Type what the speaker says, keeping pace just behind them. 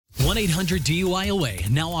1-800-DUI-AWAY,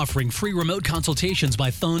 now offering free remote consultations by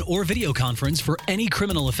phone or video conference for any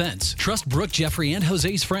criminal offense. Trust Brooke, Jeffrey, and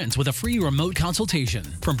Jose's friends with a free remote consultation.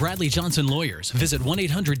 From Bradley Johnson Lawyers, visit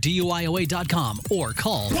 1-800-DUI-AWAY.com or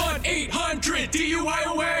call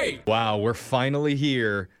 1-800-DUI-AWAY. Wow, we're finally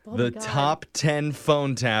here. The top 10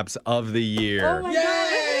 phone taps of the year. Oh my God.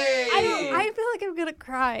 I feel like I'm going to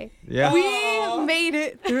cry. Yeah. We made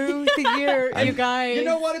it through the year, you guys. You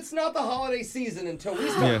know what? It's not the holiday season until we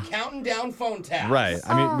start counting down phone taps. Right.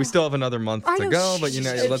 I mean, we still have another month to go, but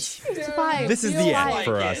It's fine. this is the end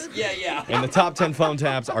for us. Yeah. And the top 10 phone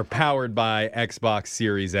taps are powered by Xbox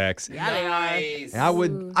Series X. Yeah, nice.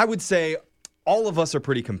 And I would say all of us are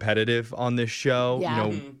pretty competitive on this show. Yeah.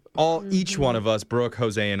 You know, each one of us, Brooke,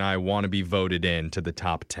 Jose, and I, want to be voted in to the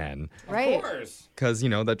top 10. Right. Of course. Because,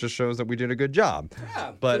 that just shows that we did a good job.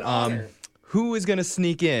 Yeah, But good honor. who is going to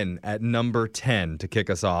sneak in at number 10 to kick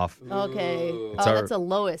us off? Okay. It's That's the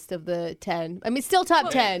lowest of the 10. I mean, still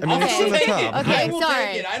top 10. I mean, it's okay. in the top. Okay, I will sorry.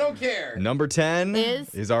 take it. I don't care. Number 10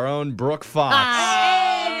 Is our own Brooke Fox.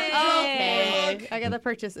 Okay. I got the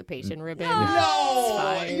participation ribbon. No,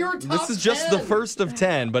 fine. you're top This is just 10. the first of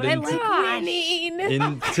 10, but I like winning.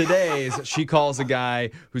 in today's, she calls a guy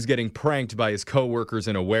who's getting pranked by his coworkers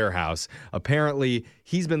in a warehouse. Apparently,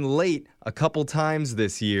 he's been late a couple times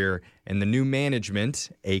this year, and the new management,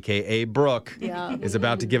 a.k.a. Brooke, is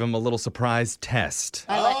about to give him a little surprise test.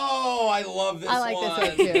 I love this one. I like this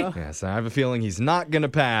one too. Yes, I have a feeling he's not going to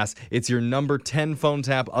pass. It's your number 10 phone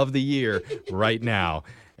tap of the year right now.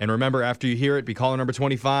 And remember, after you hear it, be caller number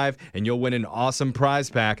 25, and you'll win an awesome prize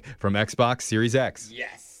pack from Xbox Series X.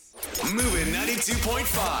 Yes. Moving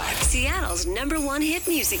 92.5. Seattle's #1 hit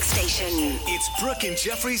music station. It's Brooke and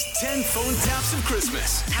Jeffrey's 10 phone taps of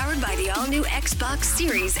Christmas. Powered by the all-new Xbox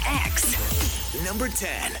Series X. Number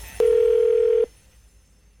 10.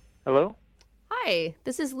 Hello? Hi,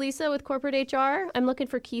 this is Lisa with Corporate HR. I'm looking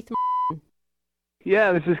for Keith.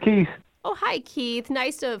 Yeah, this is Keith. Oh, hi, Keith.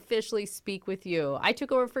 Nice to officially speak with you. I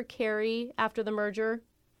took over for Carrie after the merger.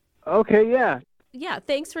 Okay, yeah. Yeah,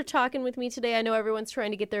 thanks for talking with me today. I know everyone's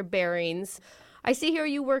trying to get their bearings. I see here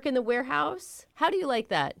you work in the warehouse. How do you like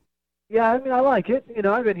that? Yeah, I mean, I like it.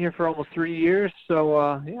 I've been here for almost 3 years,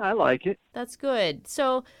 so, yeah, I like it. That's good.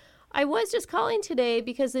 So I was just calling today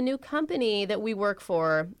because the new company that we work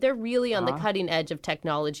for, they're really on the cutting edge of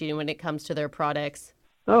technology when it comes to their products.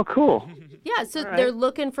 Oh, cool. Yeah, so All right. they're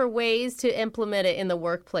looking for ways to implement it in the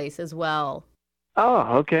workplace as well.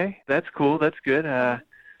 Oh, okay. That's cool. That's good.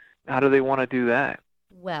 How do they want to do that?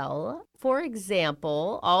 Well, for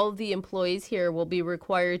example, all of the employees here will be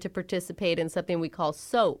required to participate in something we call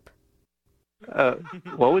SOAP.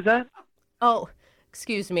 What was that? Oh,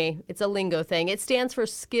 excuse me. It's a lingo thing. It stands for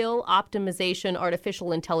Skill Optimization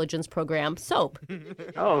Artificial Intelligence Program, SOAP.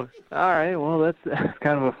 Oh, all right. Well, that's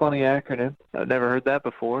kind of a funny acronym. I've never heard that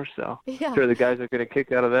before, so Yeah. I'm sure the guys are going to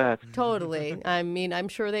kick out of that. Totally. I mean, I'm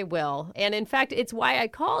sure they will. And in fact, it's why I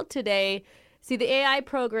called today. See, the AI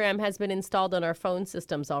program has been installed on our phone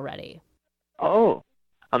systems already. Oh,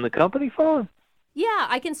 on the company phone? Yeah,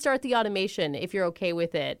 I can start the automation if you're okay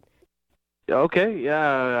with it. Okay,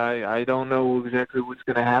 yeah. I don't know exactly what's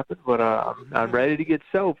going to happen, but I'm ready to get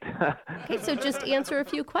soaped. Okay, so just answer a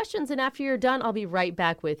few questions, and after you're done, I'll be right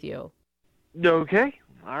back with you. Okay,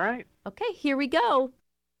 all right. Okay, here we go.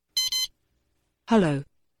 Hello,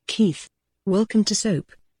 Keith. Welcome to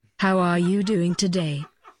SOAP. How are you doing today?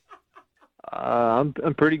 I'm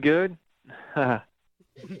pretty good.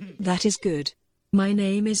 That is good. My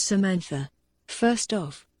name is Samantha. First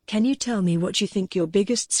off, can you tell me what you think your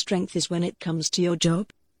biggest strength is when it comes to your job?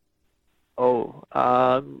 Oh,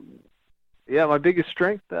 yeah, my biggest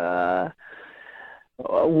strength, well,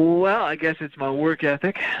 I guess it's my work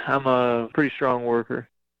ethic. I'm a pretty strong worker.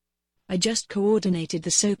 I just coordinated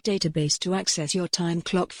the SOAP database to access your time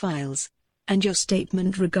clock files, and your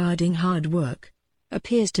statement regarding hard work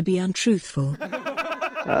appears to be untruthful.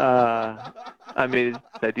 I mean,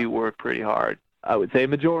 I do work pretty hard. I would say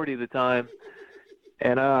majority of the time.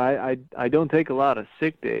 And I don't take a lot of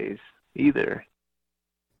sick days either.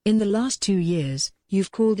 In the last 2 years,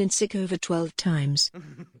 you've called in sick over 12 times.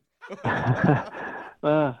 I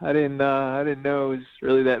didn't know it was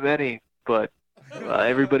really that many, but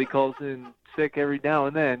everybody calls in sick every now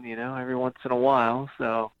and then, every once in a while,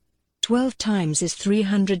 so. 12 times is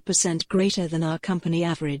 300% greater than our company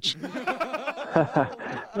average.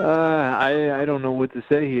 I don't know what to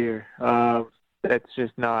say here. That's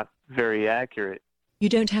just not very accurate. You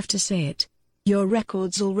don't have to say it. Your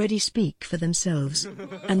records already speak for themselves,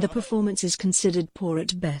 and the performance is considered poor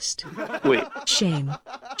at best. Wait. Shame.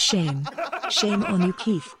 Shame. Shame on you,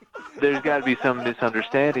 Keith. There's got to be some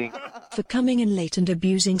misunderstanding. For coming in late and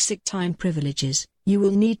abusing sick time privileges, you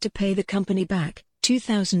will need to pay the company back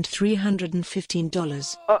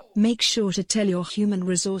 $2,315. Make sure to tell your human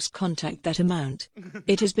resource contact that amount.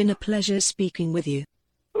 It has been a pleasure speaking with you.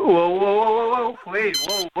 Whoa. Wait,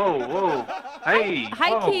 whoa. Hey.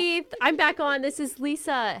 Hi, Keith. I'm back on. This is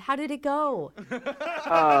Lisa. How did it go?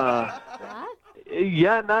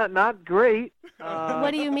 Yeah, not great.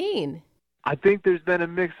 What do you mean? I think there's been a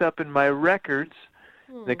mix-up in my records.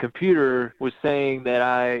 The computer was saying that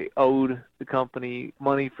I owed the company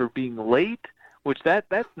money for being late, which that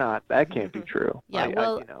can't be true.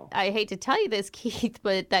 Yeah, I hate to tell you this, Keith,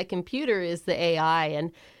 but that computer is the AI,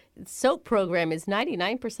 and SOAP program is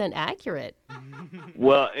 99% accurate.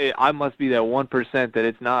 Well, I must be that 1% that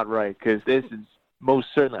it's not right, because this is most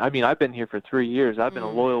certainly. I mean, I've been here for 3 years. I've been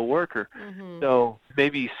a loyal worker. So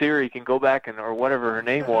maybe Siri can go back or whatever her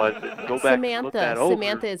name was, go back and look that over.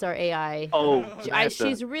 Samantha is our AI. Oh, Samantha.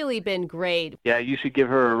 She's really been great. Yeah, you should give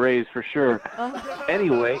her a raise for sure.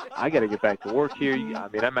 Anyway, I got to get back to work here. I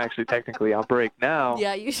mean, I'm actually technically on break now.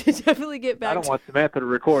 Yeah, you should definitely get back. I don't want Samantha to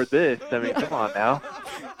record this. I mean, come on now.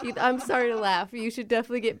 I'm sorry to laugh. You should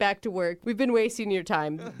definitely get back to work. We've been wasting your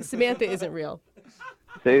time. Samantha isn't real.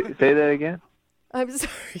 Say that again. I'm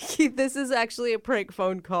sorry, Keith. This is actually a prank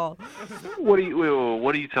phone call. What are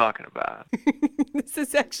you talking about? This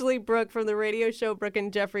is actually Brooke from the radio show Brooke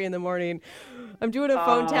and Jeffrey in the Morning. I'm doing a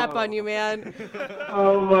phone tap on you, man.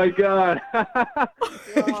 Oh my God.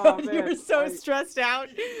 You're so stressed out.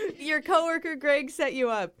 Your coworker Greg set you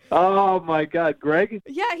up. Oh my God, Greg?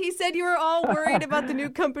 Yeah, he said you were all worried about the new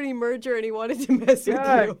company merger and he wanted to mess with you.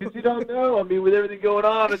 Yeah, because you don't know. I mean, with everything going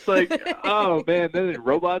on, it's like, oh man, then the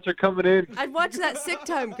robots are coming in. I'd watch that sick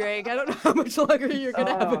time, Greg. I don't know how much longer you're going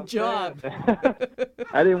to have a job.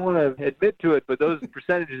 I didn't want to admit to it, but those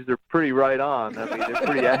percentages are pretty right on. I mean, they're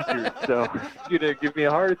pretty accurate. So you're going to give me a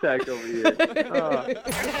heart attack over here.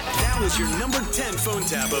 That was your number 10 phone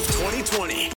tap of 2020.